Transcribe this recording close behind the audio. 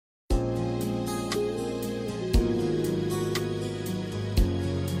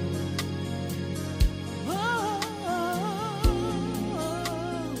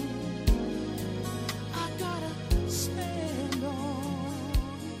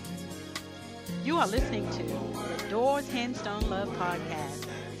You are listening to the Doors Henstone Love Podcast,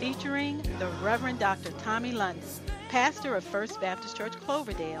 featuring the Reverend Dr. Tommy London, pastor of First Baptist Church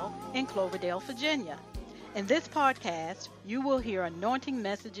Cloverdale in Cloverdale, Virginia. In this podcast, you will hear anointing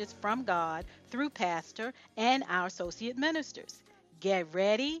messages from God through pastor and our associate ministers. Get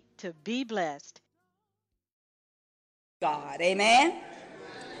ready to be blessed. God, amen?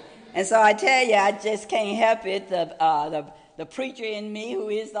 And so I tell you, I just can't help it. The preacher in me, who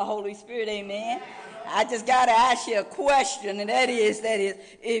is the Holy Spirit, amen? I just got to ask you a question, and that is,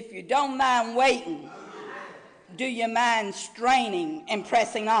 if you don't mind waiting, do you mind straining and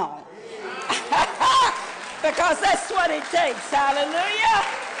pressing on? Because that's what it takes, hallelujah.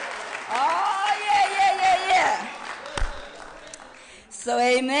 Oh, yeah. So,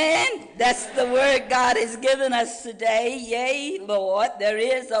 amen, that's the word God has given us today. Yea, Lord, there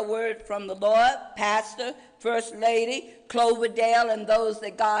is a word from the Lord, Pastor, First Lady, Cloverdale, and those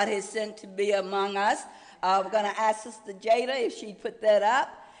that God has sent to be among us. We're going to ask Sister Jada if she'd put that up,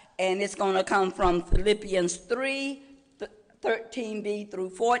 and it's going to come from Philippians 3, 13b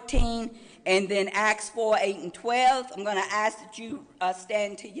through 14, and then Acts 4, 8, and 12. I'm going to ask that you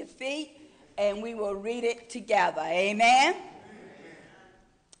stand to your feet, and we will read it together. Amen?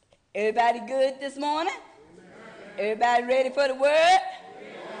 Everybody good this morning? Everybody ready for the word?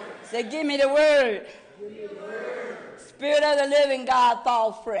 Say, give me the word. Spirit of the living God,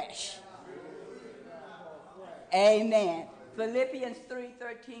 fall fresh. Amen. Philippians 3,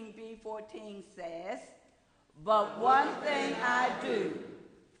 13b, 14 says, but one thing I do,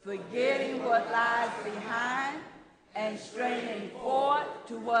 forgetting what lies behind and straining forward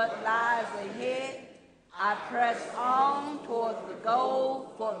to what lies ahead, I press on toward the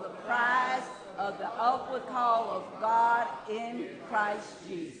goal for the prize of the upward call of God in Christ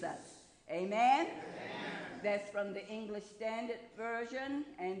Jesus. Amen? That's from the English Standard Version.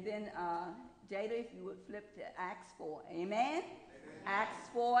 And then, Jada, if you would flip to Acts 4. Amen? Acts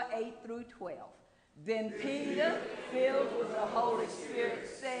 4, 8 through 12. Then Peter, filled with the Holy Spirit,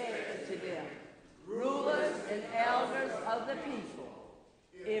 said to them, rulers and elders of the people,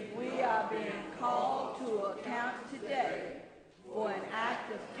 if we are being called to account today for an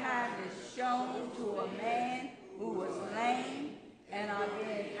act of kindness shown to a man who was lame and are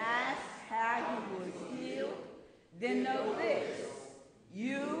being asked how he was healed, then know this,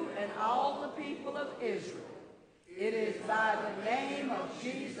 you and all the people of Israel, it is by the name of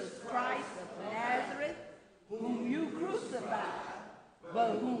Jesus Christ of Nazareth, whom you crucified,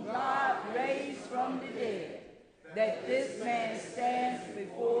 but whom God raised from the dead, that this man stands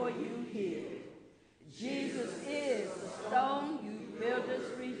before you here. Jesus is the stone you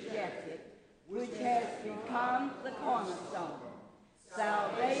builders rejected, which has become the cornerstone.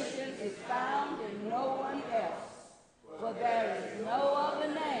 Salvation is found in no one else, for there is no other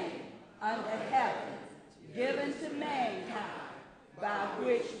name under heaven given to mankind by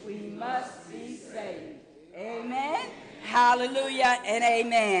which we must be saved. Amen. Hallelujah and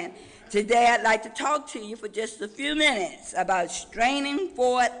amen. Today I'd like to talk to you for just a few minutes about straining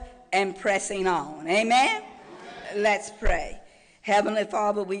forward and pressing on. Amen? Let's pray. Heavenly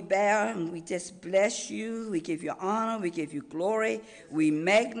Father, we bow and we just bless you. We give you honor. We give you glory. We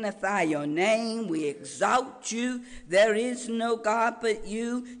magnify your name. We exalt you. There is no God but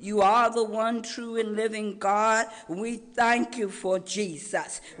you. You are the one true and living God. We thank you for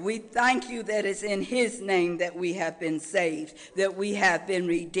Jesus. We thank you that it's in his name that we have been saved, that we have been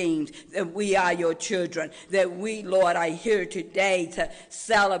redeemed, that we are your children, that we, Lord, are here today to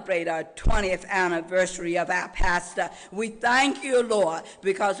celebrate our 20th anniversary of our pastor. We thank you, Lord,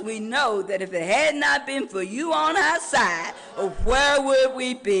 because we know that if it had not been for you on our side, where would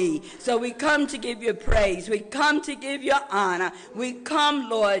we be? So we come to give you praise. We come to give you honor. We come,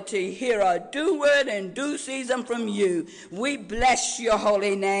 Lord, to hear a due word and due season from you. We bless your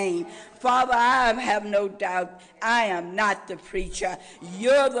holy name. Father, I have no doubt I am not the preacher.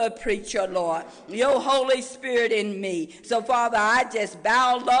 You're the preacher, Lord. Your Holy Spirit in me. So, Father, I just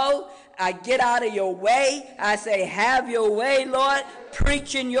bow low. I get out of your way. I say, have your way, Lord.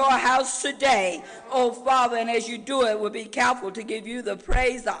 Preach in your house today. Oh, Father, and as you do it, we'll be careful to give you the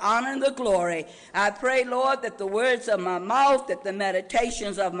praise, the honor, and the glory. I pray, Lord, that the words of my mouth, that the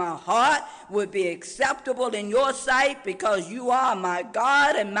meditations of my heart would be acceptable in your sight, because you are my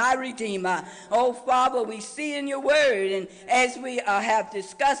God and my Redeemer. Oh, Father, we see in your word, and as we have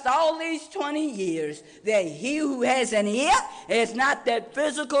discussed all these 20 years, that he who has an ear is not that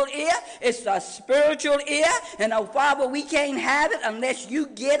physical ear, it's a spiritual ear. And oh, Father, we can't have it unless you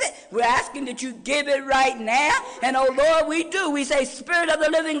give it. We're asking that you give it right now. And oh, Lord, we do. We say, Spirit of the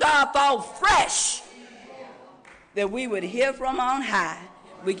living God, fall fresh, that we would hear from on high.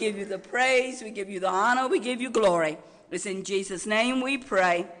 We give you the praise. We give you the honor. We give you glory. It's in Jesus' name we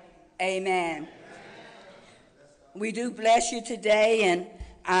pray. Amen. We do bless you today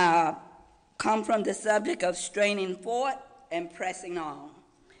and come from the subject of straining forward and pressing on.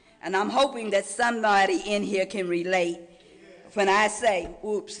 And I'm hoping that somebody in here can relate when I say,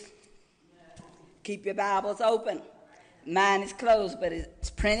 oops, keep your Bibles open. Mine is closed, but it's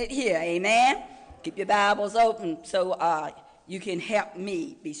printed here. Amen. Keep your Bibles open so you can help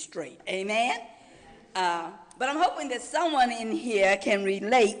me be straight. Amen. But I'm hoping that someone in here can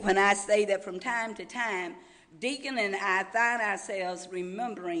relate when I say that from time to time, Deacon and I find ourselves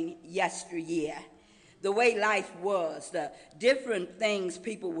remembering yesteryear, the way life was, the different things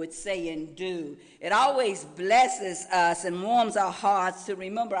people would say and do. It always blesses us and warms our hearts to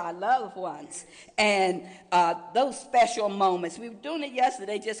remember our loved ones and those special moments. We were doing it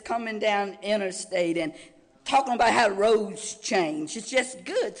yesterday, just coming down interstate and talking about how roads change. It's just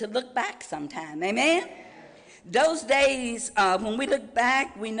good to look back sometime. Amen? Those days, when we look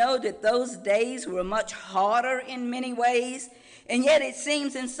back, we know that those days were much harder in many ways, and yet it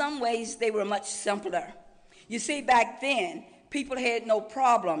seems in some ways they were much simpler. You see, back then, people had no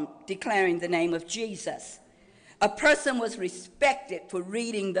problem declaring the name of Jesus. A person was respected for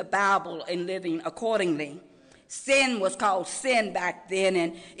reading the Bible and living accordingly. Sin was called sin back then,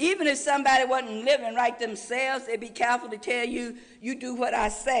 and even if somebody wasn't living right themselves, they'd be careful to tell you, you do what I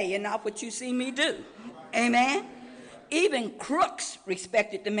say and not what you see me do. Amen? Even crooks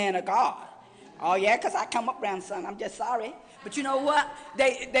respected the man of God. Oh, yeah, because I come up around, son. I'm just sorry. But you know what?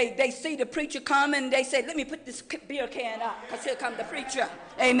 They see the preacher coming, and they say, let me put this beer can up, because here comes the preacher.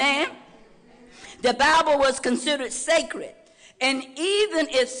 Amen? The Bible was considered sacred. And even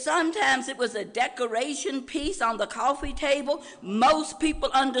if sometimes it was a decoration piece on the coffee table, most people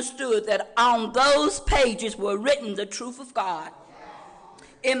understood that on those pages were written the truth of God.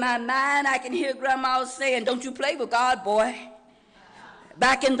 In my mind, I can hear Grandma saying, don't you play with God, boy.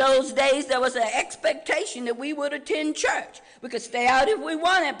 Back in those days, there was an expectation that we would attend church. We could stay out if we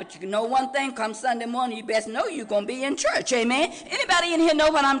wanted, but you know one thing, come Sunday morning, you best know you're going to be in church, amen? Anybody in here know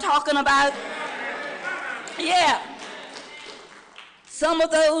what I'm talking about? Yeah. Some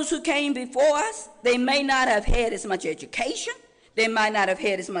of those who came before us, they may not have had as much education. They might not have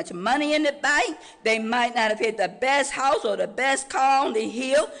had as much money in the bank. They might not have had the best house or the best car on the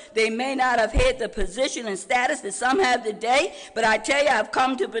hill. They may not have had the position and status that some have today. But I tell you, I've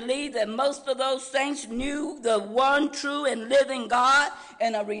come to believe that most of those saints knew the one true and living God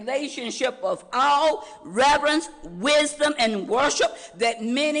in a relationship of awe, reverence, wisdom, and worship that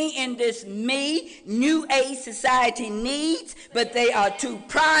many in this New Age society needs, but they are too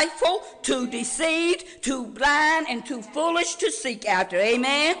prideful, too deceived, too blind, and too foolish to seek after.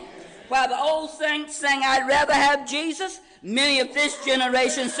 Amen? While the old saints sang, I'd rather have Jesus, many of this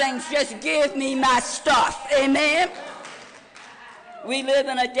generation sings, just give me my stuff. Amen? We live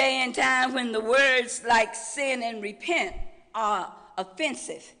in a day and time when the words like sin and repent are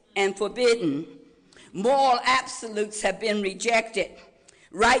offensive and forbidden. Moral absolutes have been rejected.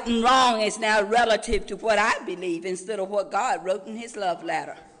 Right and wrong is now relative to what I believe instead of what God wrote in his love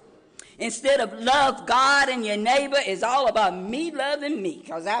letter. Instead of love God and your neighbor, is all about me loving me,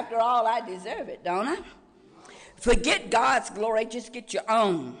 because after all, I deserve it, don't I? Forget God's glory, just get your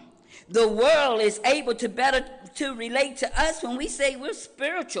own. The world is able to better to relate to us when we say we're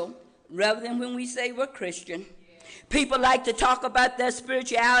spiritual rather than when we say we're Christian. People like to talk about their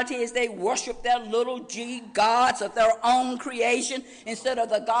spirituality as they worship their little g gods of their own creation instead of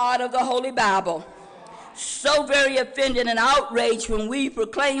the God of the Holy Bible. So very offended and outraged when we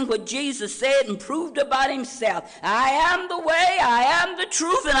proclaim what Jesus said and proved about himself. I am the way, I am the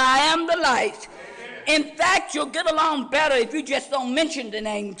truth, and I am the light. In fact, you'll get along better if you just don't mention the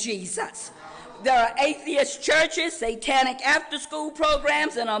name Jesus. There are atheist churches, satanic after-school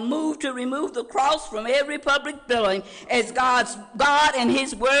programs, and a move to remove the cross from every public building as God and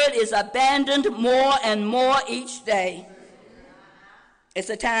his word is abandoned more and more each day. It's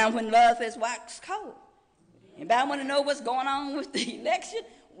a time when love has waxed cold. Anybody want to know what's going on with the election?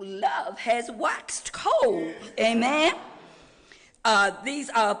 Love has waxed cold. Amen? These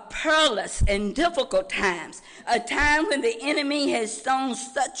are perilous and difficult times, a time when the enemy has sown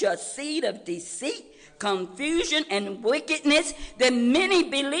such a seed of deceit, confusion, and wickedness that many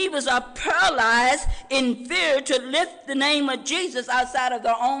believers are paralyzed in fear to lift the name of Jesus outside of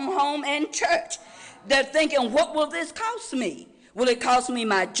their own home and church. They're thinking, what will this cost me? Will it cost me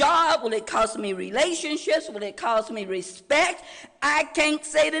my job? Will it cost me relationships? Will it cost me respect? I can't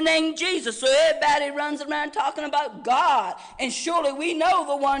say the name Jesus, so everybody runs around talking about God. And surely we know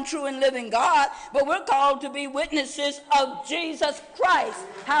the one true and living God, but we're called to be witnesses of Jesus Christ.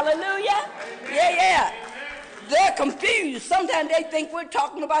 Hallelujah. Yeah. They're confused. Sometimes they think we're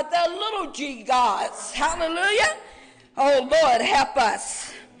talking about their little g gods. Hallelujah. Oh, Lord, help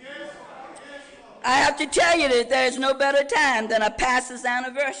us. I have to tell you that there's no better time than a pastor's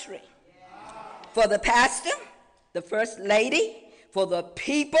anniversary. For the pastor, the first lady, for the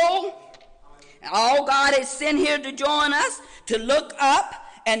people, all God has sent here to join us, to look up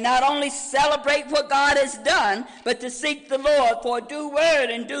and not only celebrate what God has done, but to seek the Lord for a due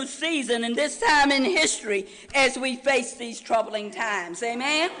word and due season in this time in history as we face these troubling times.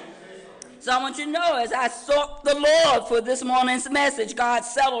 Amen? So I want you to know, as I sought the Lord for this morning's message, God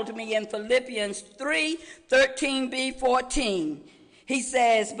settled me in Philippians 3:13b-14. He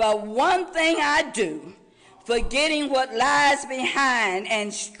says, "But one thing I do, forgetting what lies behind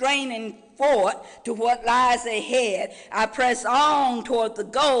and straining forward to what lies ahead, I press on toward the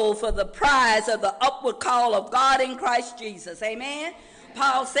goal for the prize of the upward call of God in Christ Jesus." Amen?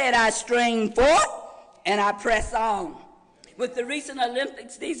 Paul said, I strain forward and I press on. With the recent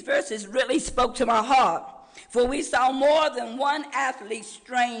Olympics, these verses really spoke to my heart. For we saw more than one athlete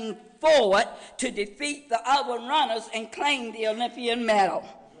strain forward to defeat the other runners and claim the Olympian medal.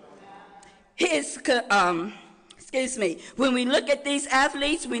 When we look at these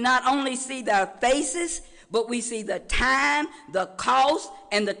athletes, we not only see their faces, but we see the time, the cost,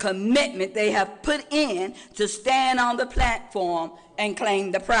 and the commitment they have put in to stand on the platform and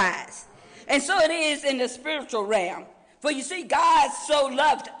claim the prize. And so it is in the spiritual realm. For you see, God so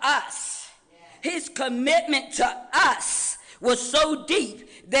loved us. His commitment to us was so deep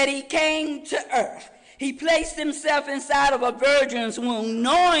that he came to earth. He placed himself inside of a virgin's womb,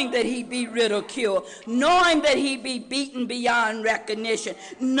 knowing that he'd be ridiculed, knowing that he'd be beaten beyond recognition,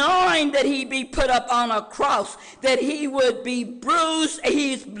 knowing that he'd be put up on a cross, that he would be bruised,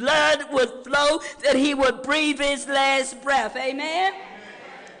 his blood would flow, that he would breathe his last breath. Amen?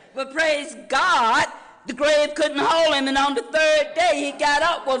 But praise God, the grave couldn't hold him, and on the third day he got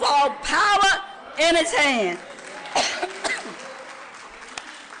up with all power in his hand.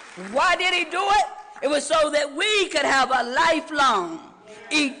 Why did he do it? It was so that we could have a lifelong,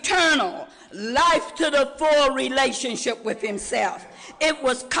 eternal, life to the full relationship with himself. It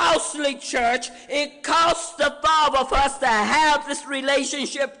was costly, church. It cost the Father for us to have this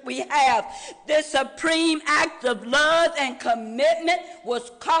relationship we have. This supreme act of love and commitment was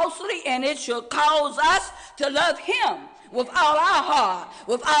costly, and it should cause us to love him with all our heart,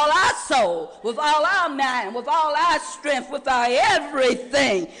 with all our soul, with all our mind, with all our strength, with our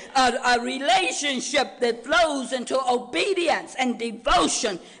everything. A relationship that flows into obedience and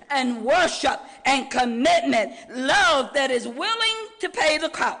devotion and worship and commitment. Love that is willing to pay the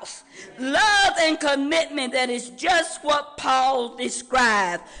cost. Love and commitment that is just what Paul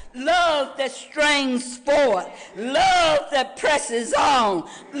described. Love that strains forward. Love that presses on.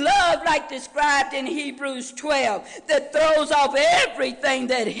 Love like described in Hebrews 12, that throws off everything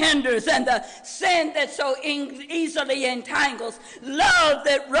that hinders and the sin that so easily entangles. Love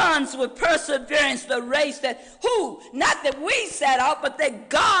that runs with perseverance the race that not that we set out, but that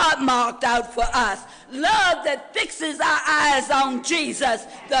God marked out for us. Love that fixes our eyes on Jesus,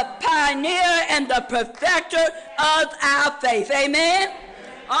 the pioneer and the perfecter of our faith. Amen?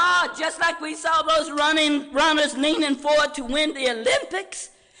 Just like we saw those runners leaning forward to win the Olympics.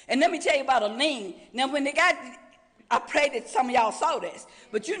 And let me tell you about a lean. Now, when they got, I pray that some of y'all saw this,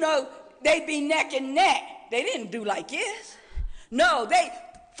 but you know, they'd be neck and neck. They didn't do like this. No, they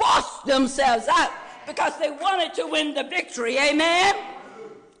forced themselves out because they wanted to win the victory. Amen?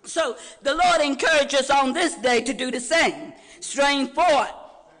 So the Lord encourages us on this day to do the same. Strain forward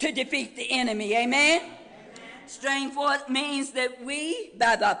to defeat the enemy. Amen? Strain forward means that we,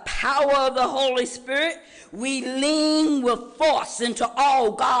 by the power of the Holy Spirit, we lean with force into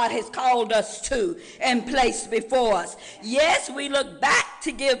all God has called us to and placed before us. Yes, we look back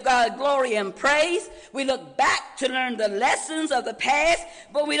to give God glory and praise. We look back to learn the lessons of the past,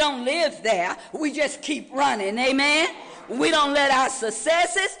 but we don't live there. We just keep running. Amen? We don't let our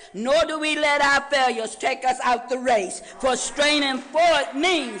successes, nor do we let our failures take us out the race. For straining forward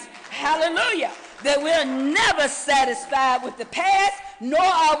means, hallelujah, that we're never satisfied with the past, nor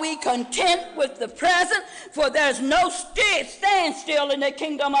are we content with the present, for there's no standstill in the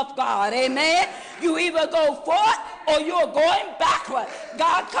kingdom of God. Amen? You either go forward or you're going backward.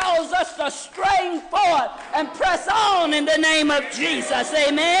 God calls us to strain forward and press on in the name of Jesus.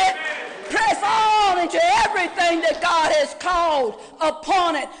 Amen? Press on into everything that God has called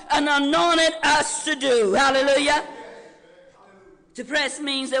upon it and anointed us to do. Hallelujah. To press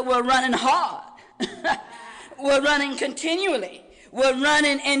means that we're running hard. We're running continually. We're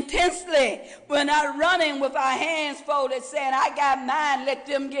running intensely. We're not running with our hands folded saying, I got mine, let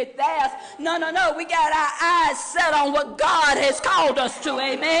them get theirs. No. We got our eyes set on what God has called us to.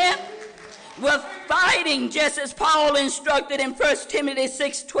 Amen. We're fighting just as Paul instructed in 1 Timothy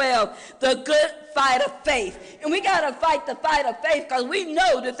 6:12, the good fight of faith. And we got to fight the fight of faith because we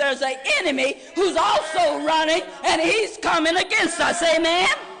know that there's an enemy who's also running and he's coming against us. Amen.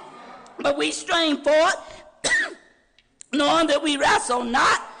 But we strain forth, knowing that we wrestle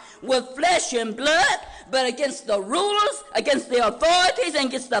not with flesh and blood, but against the rulers, against the authorities, and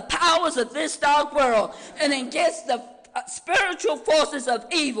against the powers of this dark world, and against the spiritual forces of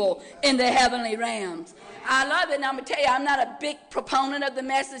evil in the heavenly realms. I love it. And I'm going to tell you, I'm not a big proponent of the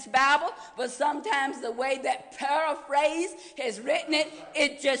Message Bible, but sometimes the way that paraphrase has written it,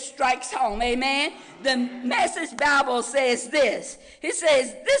 it just strikes home. Amen. The Message Bible says this. It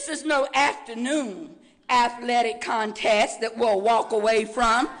says, this is no afternoon athletic contest that we'll walk away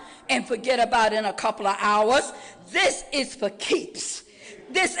from and forget about in a couple of hours. This is for keeps.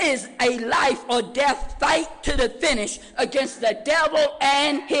 This is a life or death fight to the finish against the devil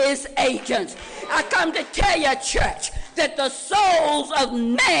and his agents. I come to tell you, church, that the souls of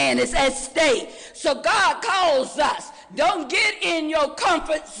man is at stake. So God calls us. Don't get in your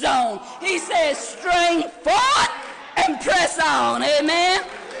comfort zone. He says, strain forward and press on. Amen.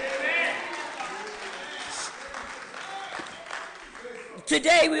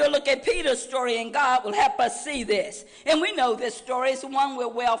 Today we will look at Peter's story, and God will help us see this. And we know this story is one we're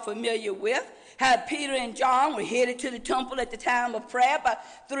well familiar with. How Peter and John were headed to the temple at the time of prayer about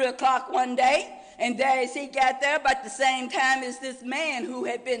 3 o'clock one day. And there as he got there, about the same time as this man who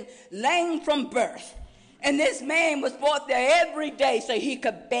had been lame from birth. And this man was brought there every day so he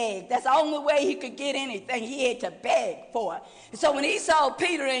could beg. That's the only way he could get anything. He had to beg for it. And so when he saw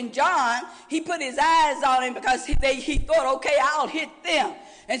Peter and John, he put his eyes on him because he thought, okay, I'll hit them.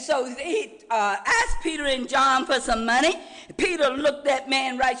 And so he asked Peter and John for some money. Peter looked that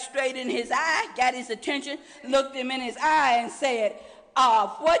man right straight in his eye, got his attention, looked him in his eye and said,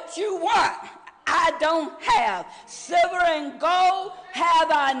 what you want? I don't have. Silver and gold have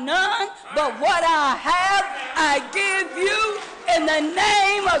I none, but what I have I give you. In the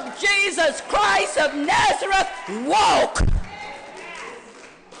name of Jesus Christ of Nazareth, walk.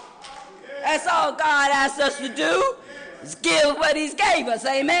 That's all God asks us to do, is give what he's gave us.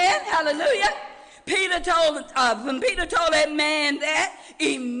 Amen. Hallelujah. When Peter told that man that,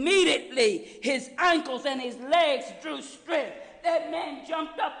 immediately his ankles and his legs drew strength. That man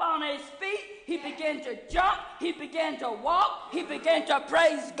jumped up on his feet. He began to jump. He began to walk. He began to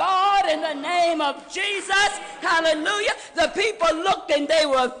praise God in the name of Jesus. Hallelujah. The people looked and they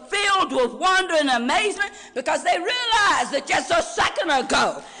were filled with wonder and amazement because they realized that just a second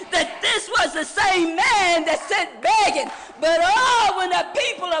ago that this was the same man that sat begging. But when the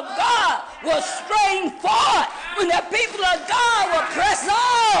people of God will strain forward, when the people of God will press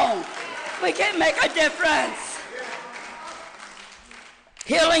on, we can make a difference.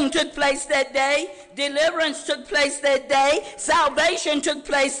 Healing took place that day. Deliverance took place that day. Salvation took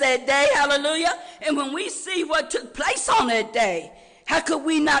place that day. Hallelujah. And when we see what took place on that day, how could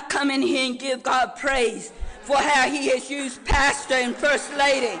we not come in here and give God praise for how he has used Pastor and First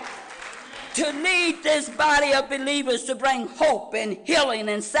Lady to lead this body of believers to bring hope and healing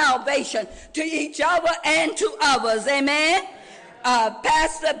and salvation to each other and to others. Amen.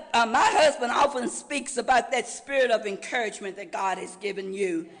 Pastor, my husband often speaks about that spirit of encouragement that God has given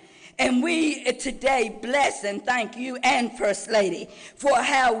you. And we today bless and thank you and First Lady for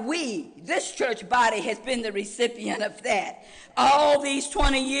how this church body, has been the recipient of that. All these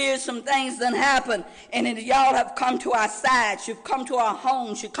 20 years, some things done happened, and y'all have come to our sides. You've come to our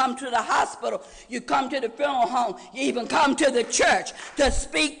homes. You come to the hospital. You come to the funeral home. You even come to the church to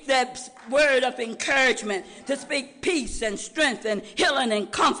speak that word of encouragement, to speak peace and strength and healing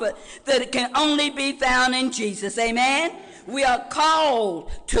and comfort that it can only be found in Jesus. Amen. We are called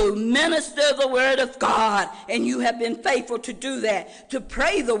to minister the word of God, and you have been faithful to do that, to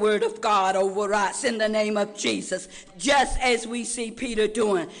pray the word of God over us in the name of Jesus, just as we see Peter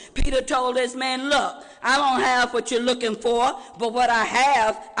doing. Peter told this man, look, I don't have what you're looking for, but what I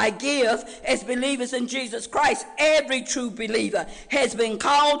have, I give. As believers in Jesus Christ, every true believer has been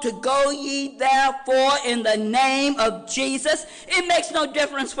called to go ye therefore in the name of Jesus. It makes no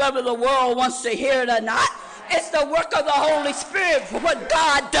difference whether the world wants to hear it or not. It's the work of the Holy Spirit for what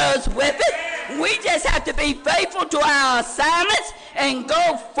God does with it. We just have to be faithful to our assignments and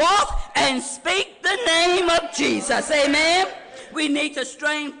go forth and speak the name of Jesus. Amen. We need to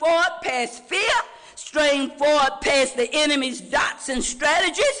strain forward past fear, strain forward past the enemy's dots and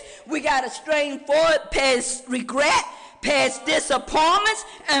strategies. We got to strain forward past regret, past disappointments,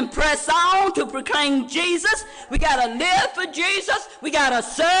 and press on to proclaim Jesus. We got to live for Jesus. We got to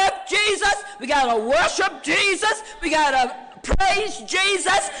serve Jesus. We got to worship Jesus. We got to praise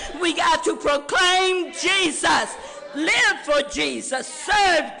Jesus. We got to proclaim Jesus. Live for Jesus,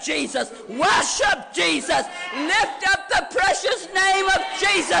 serve Jesus, worship Jesus, lift up the precious name of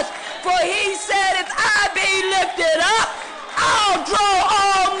Jesus. For he said, if I be lifted up, I'll draw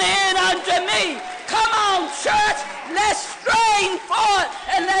all men unto me. Come on, church, let's strain forward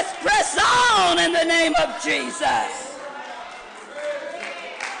and let's press on in the name of Jesus.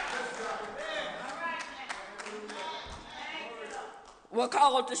 We're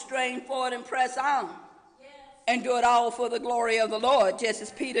called to strain forward and press on. And do it all for the glory of the Lord, just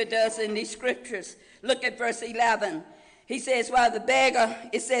as Peter does in these scriptures. Look at verse 11. He says, while the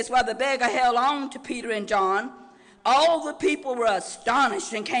beggar held on to Peter and John, all the people were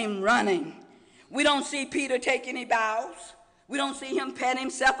astonished and came running. We don't see Peter take any bows. We don't see him pat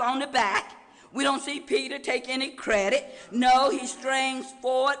himself on the back. We don't see Peter take any credit. No, he strains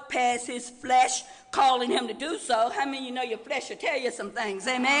forward past his flesh, calling him to do so. How many of you know your flesh will tell you some things?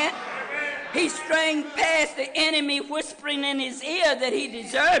 Amen? He strained past the enemy, whispering in his ear that he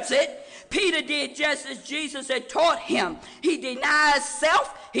deserves it. Peter did just as Jesus had taught him. He denies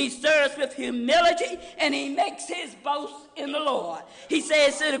self, he serves with humility, and he makes his boast in the Lord. He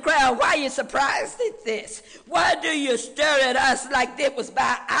says to the crowd, why are you surprised at this? Why do you stare at us like it was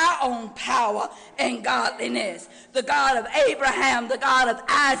by our own power and godliness? The God of Abraham, the God of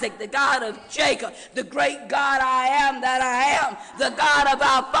Isaac, the God of Jacob, the great God I am that I am, the God of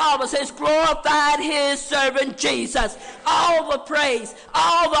our fathers has glorified his servant Jesus. All the praise,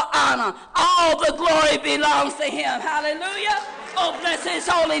 all the honor, all the glory belongs to him. Hallelujah. Oh, bless his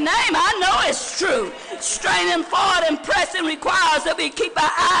holy name. I know it's true. Straining forward and pressing requires that we keep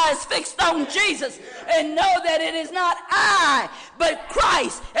our eyes fixed on Jesus and know that it is not I, but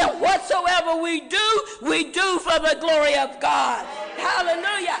Christ. And whatsoever we do for the glory of God.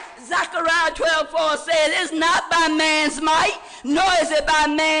 Hallelujah. Zechariah 12:4 says, it's not by man's might, nor is it by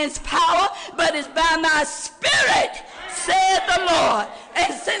man's power, but it's by my spirit, said the Lord.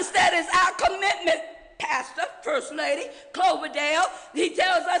 And since that is our commitment, Pastor, First Lady, Cloverdale, he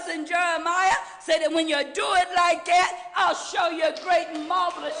tells us in Jeremiah, say that when you do it like that, I'll show you great and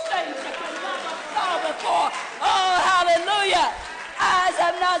marvelous things that you never saw before. Oh, hallelujah. Eyes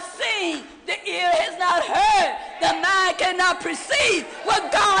have not seen, the ear has not heard, the mind cannot perceive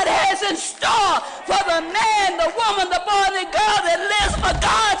what God has in store for the man, the woman, the boy, and the girl that lives for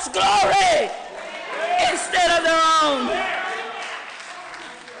God's glory instead of their own.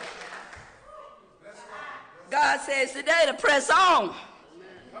 God says today to press on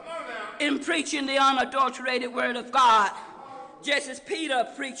in preaching the unadulterated word of God, just as Peter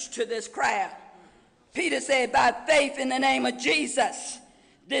preached to this crowd. Peter said, by faith in the name of Jesus,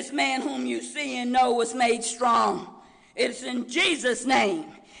 this man whom you see and know was made strong. It's in Jesus' name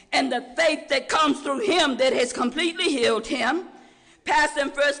and the faith that comes through him that has completely healed him. Pastor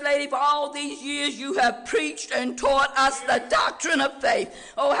and First Lady, for all these years you have preached and taught us the doctrine of faith.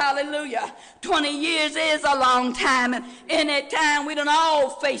 Oh, hallelujah. 20 years is a long time, and in that time we don't all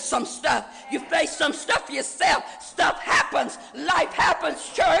face some stuff. You face some stuff yourself. Stuff happens. Life happens,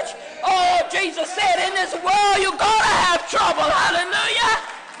 church. Oh, Jesus said in this world you're going to have trouble. Hallelujah.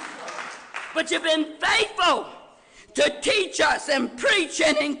 But you've been faithful to teach us and preach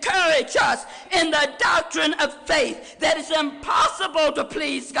and encourage us in the doctrine of faith, that it's impossible to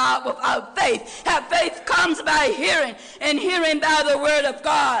please God without faith. How faith comes by hearing, and hearing by the word of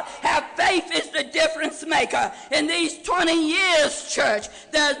God. How faith is the difference maker. In these 20 years, church,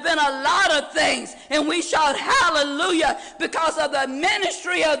 there's been a lot of things, and we shout hallelujah because of the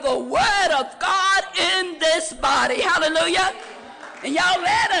ministry of the word of God in this body. Hallelujah. And y'all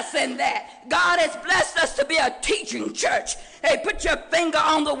led us in that. God has blessed us to be a teaching church. Hey, put your finger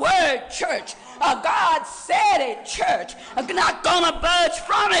on the word, church. God said it, church. I'm not going to budge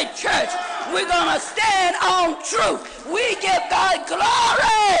from it, church. We're going to stand on truth. We give God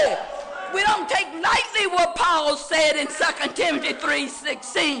glory. We don't take lightly what Paul said in 2 Timothy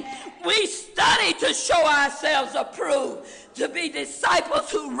 3:16. We study to show ourselves approved. to be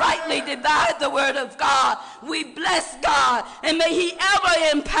disciples who rightly divide the word of God. We bless God, and may he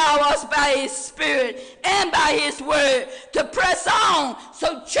ever empower us by his spirit and by his word to press on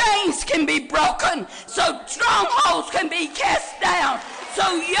so chains can be broken, so strongholds can be cast down,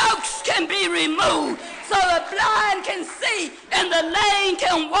 so yokes can be removed, so the blind can see and the lame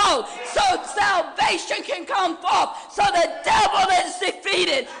can walk, so salvation can come forth, so the devil is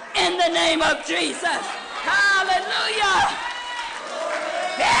defeated in the name of Jesus. Hallelujah.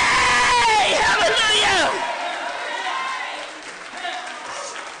 Hey, hallelujah.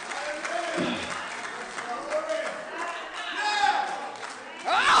 Oh,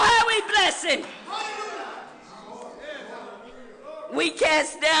 how we bless him. We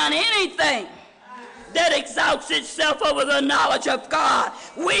cast down anything that exalts itself over the knowledge of God.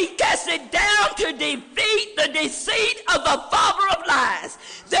 We cast it down to defeat the deceit of the father of lies.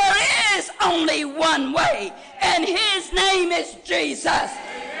 There is only one way, and his name is Jesus.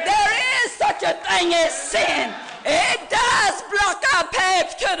 There is such a thing as sin. It does block our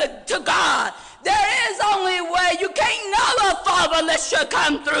path to God. There is only way. You can't know the Father unless you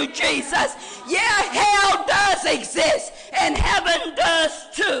come through Jesus. Yeah, hell does exist, and heaven does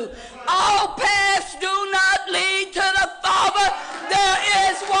too. All paths do not lead to the Father. There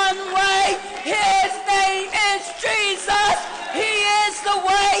is one way. His name is Jesus. He is the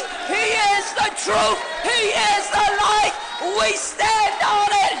way. He is the truth. He is the light. We stand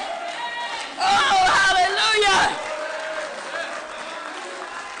on it. Oh, hallelujah.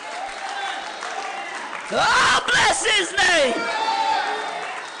 Oh, bless his name.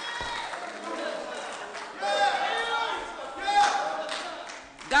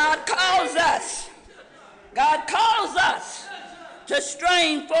 God calls us to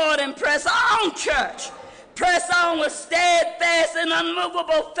strain forward and press on, church. Press on with steadfast and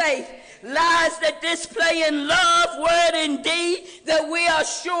unmovable faith. Lives that display in love, word, and deed, that we are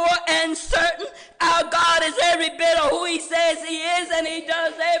sure and certain our God is every bit of who he says he is, and he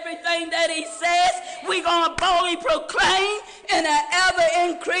does everything that he says. We're going to boldly proclaim in an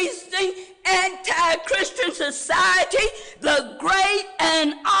ever-increasing anti-Christian society the great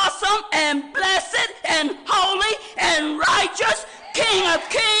and awesome and blessed and holy and righteous King of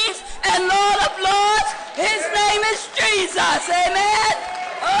kings and Lord of lords. His name is Jesus. Amen.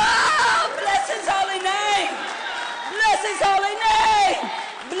 Oh, bless his holy name. Bless his holy name.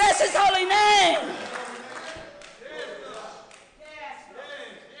 Bless his holy name.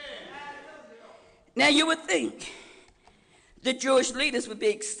 Now you would think the Jewish leaders would be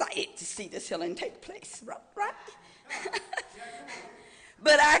excited to see this healing take place, right?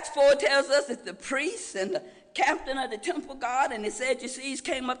 But Acts 4 tells us that the priests and the captain of the temple guard and the Sadducees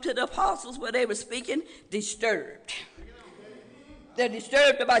came up to the apostles where they were speaking, disturbed. They're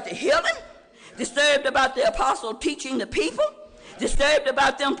disturbed about the healing, disturbed about the apostle teaching the people, disturbed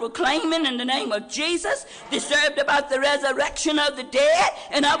about them proclaiming in the name of Jesus, disturbed about the resurrection of the dead.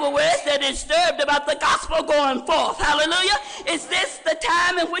 In other words, they're disturbed about the gospel going forth. Hallelujah. Is this the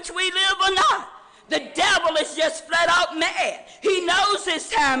time in which we live or not? The devil is just flat out mad. He knows his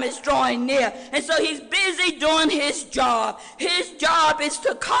time is drawing near, and so he's busy doing his job. His job is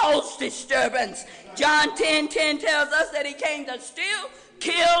to cause disturbance. John 10:10 tells us that he came to steal,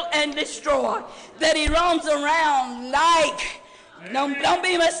 kill, and destroy. That he roams around like, don't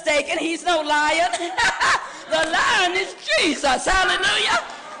be mistaken, he's no lion. The lion is Jesus, hallelujah.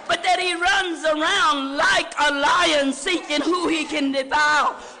 But that he runs around like a lion seeking who he can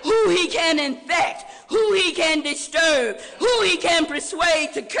devour, who he can infect, who he can disturb, who he can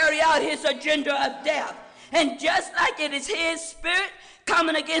persuade to carry out his agenda of death. And just like it is his spirit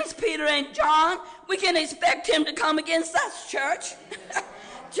coming against Peter and John, we can expect him to come against us, church.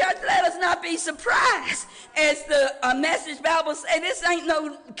 Church, let us not be surprised. As the Message Bible says, this ain't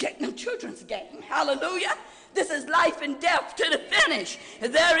no children's game. Hallelujah. This is life and death to the finish.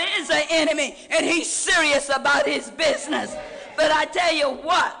 There is an enemy, and he's serious about his business. But I tell you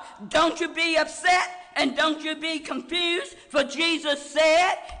what, don't you be upset and don't you be confused, for Jesus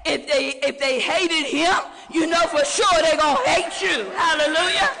said if they hated him, you know for sure they're going to hate you.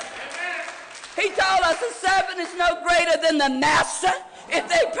 Hallelujah. He told us the servant is no greater than the master. If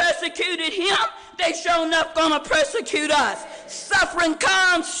they persecuted him, they sure enough going to persecute us. Suffering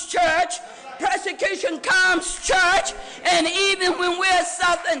comes, church. Persecution comes, church, and even when we're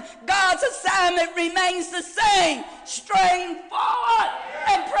suffering, God's assignment remains the same. Strain forward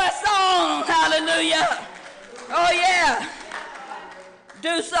and press on. Hallelujah. Oh, yeah.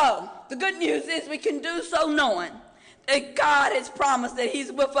 Do so. The good news is we can do so knowing that God has promised that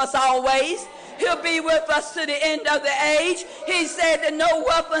he's with us always. He'll be with us to the end of the age. He said that no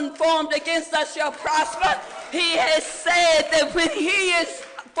weapon formed against us shall prosper. He has said that when he is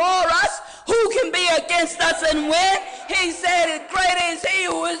for us, who can be against us and win? He said, greater is he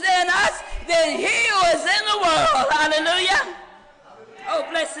who is in us than he who is in the world. Hallelujah. Oh,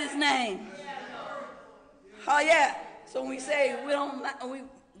 bless his name. Oh, yeah. So when we say we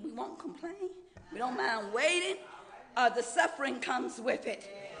won't complain, we don't mind waiting, the suffering comes with it.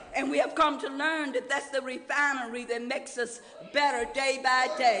 And we have come to learn that that's the refinery that makes us better day by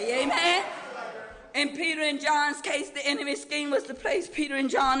day. Amen? In Peter and John's case, the enemy's scheme was to place Peter and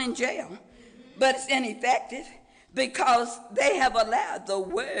John in jail. But it's ineffective because they have allowed the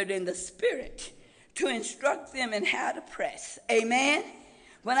word and the spirit to instruct them in how to press. Amen?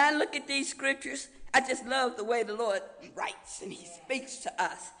 When I look at these scriptures, I just love the way the Lord writes and he speaks to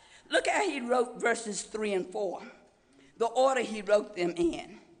us. Look how he wrote verses 3 and 4, the order he wrote them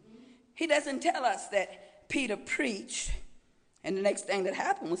in. He doesn't tell us that Peter preached and the next thing that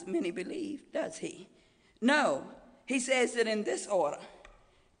happened was many believed, does he? No, he says it in this order.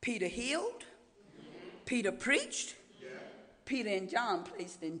 Peter healed, Peter preached, Peter and John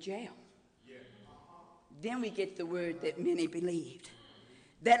placed in jail. Then we get the word that many believed.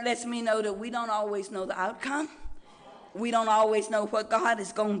 That lets me know that we don't always know the outcome. We don't always know what God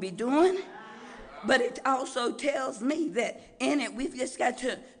is going to be doing. But it also tells me that in it, we've just got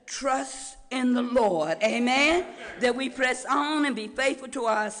to trust in the Lord. Amen? That we press on and be faithful to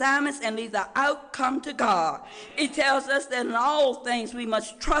our assignments and leave the outcome to God. It tells us that in all things we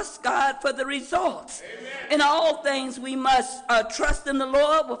must trust God for the results. Amen. In all things we must trust in the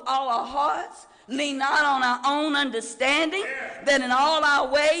Lord with all our hearts. Lean not on our own understanding, that in all our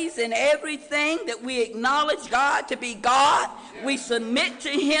ways and everything that we acknowledge God to be God, we submit to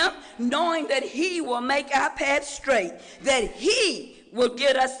him, knowing that he will make our path straight, that he will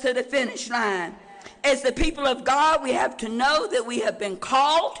get us to the finish line. As the people of God, we have to know that we have been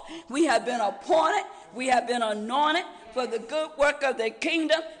called, we have been appointed, we have been anointed for the good work of the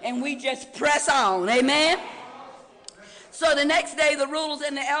kingdom, and we just press on. Amen? So the next day, the rulers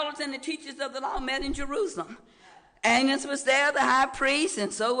and the elders and the teachers of the law met in Jerusalem. Annas was there, the high priest,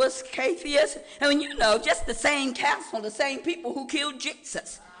 and so was Caiaphas. I mean, you know, just the same council, the same people who killed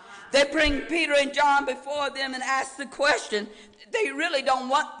Jesus. They bring Peter and John before them and ask the question they really don't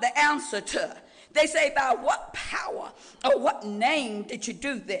want the answer to. They say, by what power or what name did you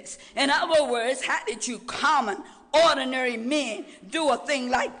do this? In other words, how did you common, ordinary men do a thing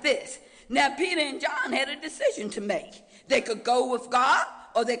like this? Now, Peter and John had a decision to make. They could go with God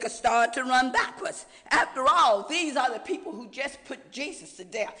or they could start to run backwards. After all, these are the people who just put Jesus to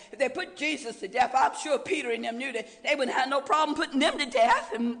death. If they put Jesus to death, I'm sure Peter and them knew that they wouldn't have no problem putting them to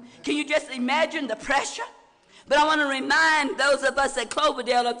death. And can you just imagine the pressure? But I want to remind those of us at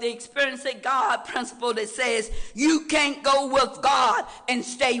Cloverdale of the experience at God principle that says you can't go with God and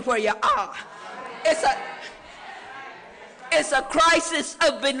stay where you are. It's a crisis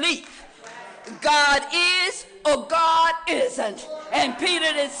of belief. God is or God isn't. And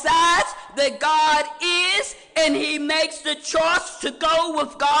Peter decides that God is, and he makes the choice to go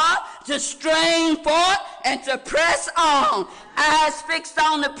with God, to strain forth, and to press on. Eyes fixed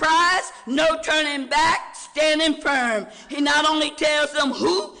on the prize, no turning back, standing firm. He not only tells them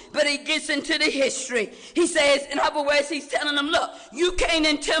who, but he gets into the history. He says, in other words, he's telling them, look, you can't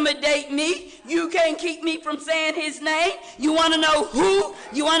intimidate me. You can't keep me from saying his name. You want to know who?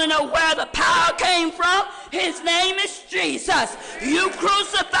 You want to know where the power came from? His name is Jesus. You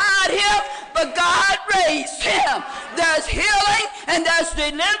crucified him, but God raised him. There's healing and there's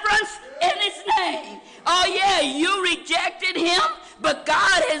deliverance in his name. Oh yeah, you rejected him, but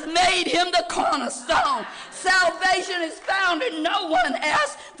God has made him the cornerstone. Salvation is found in no one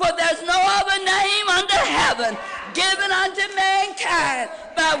else, for there's no other name under heaven given unto mankind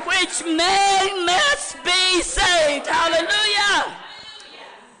by which man must be saved. Hallelujah.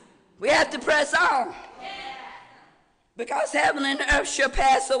 We have to press on, because heaven and earth shall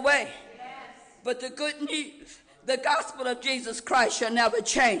pass away, but the good news, the gospel of Jesus Christ, shall never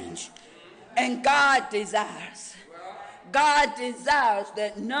change. And God desires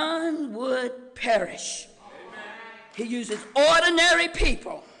that none would perish. He uses ordinary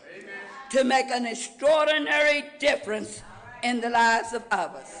people to make an extraordinary difference in the lives of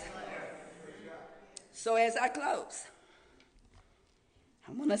others. So as I close,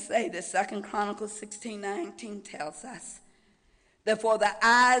 I want to say that 2 Chronicles 16:19 tells us that for the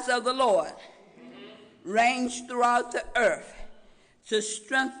eyes of the Lord range throughout the earth to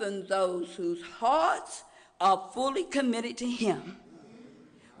strengthen those whose hearts are fully committed to him.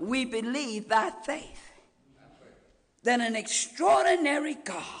 We believe by faith that an extraordinary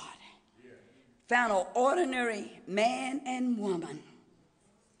God found an ordinary man and woman,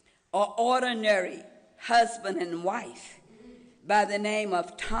 or ordinary husband and wife by the name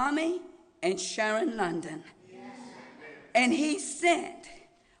of Tommy and Sharon London. And he sent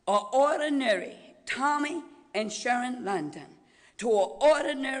an ordinary Tommy and Sharon London to an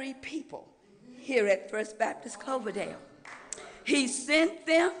ordinary people here at First Baptist Cloverdale. He sent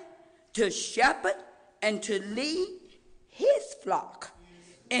them to shepherd and to lead his flock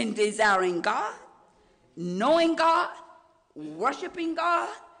in desiring God, knowing God, worshiping God,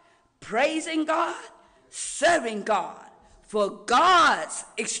 praising God, serving God for God's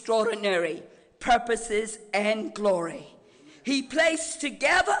extraordinary purposes and glory. He placed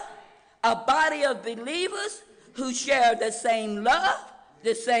together a body of believers who share the same love,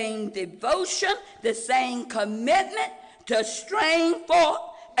 the same devotion, the same commitment to strain forth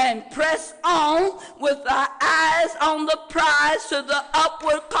and press on with our eyes on the prize to the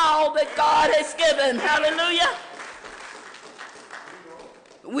upward call that God has given. Hallelujah.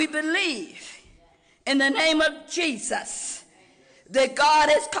 We believe in the name of Jesus that God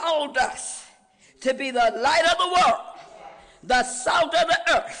has called us to be the light of the world, the salt of the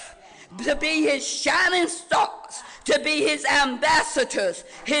earth, to be his shining stars, to be his ambassadors,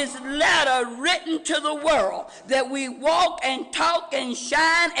 his letter written to the world, that we walk and talk and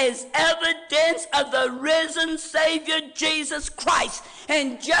shine as evidence of the risen Savior Jesus Christ.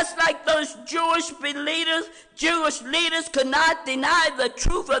 And just like those Jewish leaders could not deny the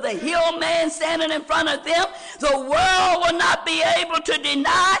truth of the healed man standing in front of them, the world will not be able to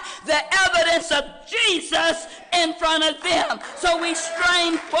deny the evidence of Jesus in front of them. So we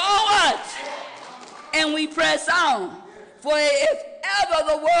strain forward and we press on. For if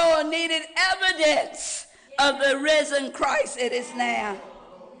ever the world needed evidence of the risen Christ, it is now.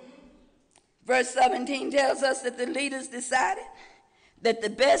 Verse 17 tells us that the leaders decided that the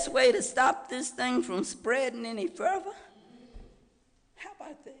best way to stop this thing from spreading any further, how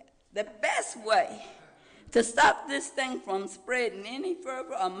about that? The best way to stop this thing from spreading any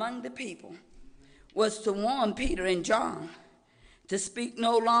further among the people was to warn Peter and John to speak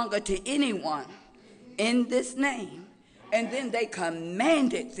no longer to anyone in this name. And then they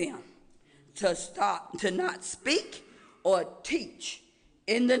commanded them to not speak or teach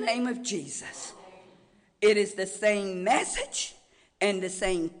in the name of Jesus. It is the same message and the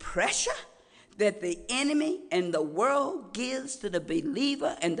same pressure that the enemy and the world gives to the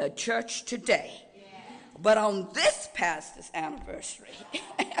believer and the church today. But on this pastor's anniversary,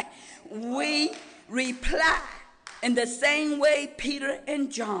 we reply in the same way Peter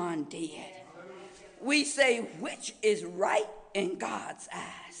and John did. We say, which is right in God's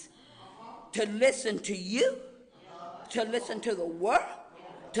eyes? To listen to you, to listen to the world,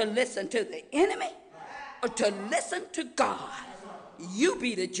 to listen to the enemy, or to listen to God? You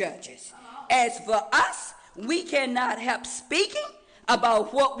be the judges. As for us, we cannot help speaking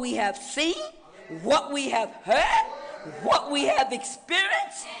about what we have seen, what we have heard, what we have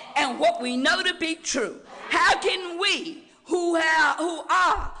experienced, and what we know to be true. How can we, who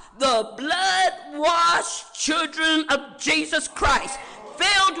are the blood-washed children of Jesus Christ,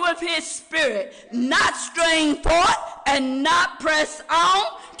 filled with his spirit, not strain forth and not press on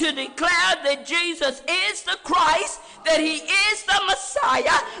to declare that Jesus is the Christ, that he is the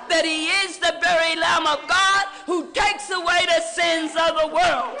Messiah, that he is the very Lamb of God who takes away the sins of the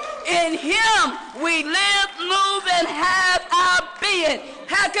world? In him we live, move, and have our being.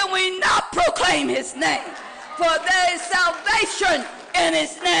 How can we not proclaim his name? For there is salvation in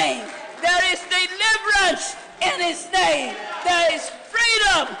his name. There is deliverance in his name. There is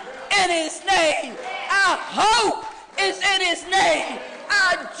freedom in his name. Our hope is in his name.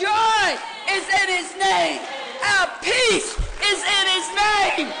 Our joy is in his name. Our peace is in his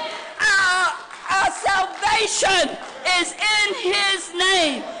name. Our salvation is in his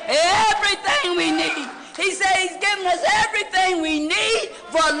name. Everything we need. He said he's given us everything we need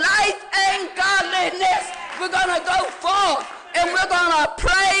for life and godliness. We're going to go forth and we're going to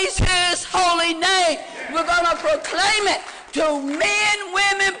praise his holy name. We're going to proclaim it to men,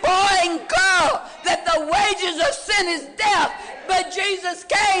 women, boy, and girl, that the wages of sin is death, but Jesus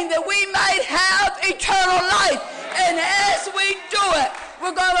came that we might have eternal life. And as we do it,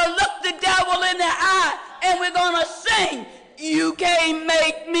 we're going to look the devil in the eye and we're going to sing, you can't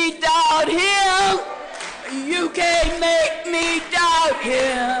make me doubt him. You can't make me doubt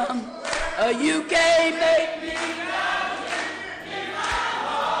him. You can't make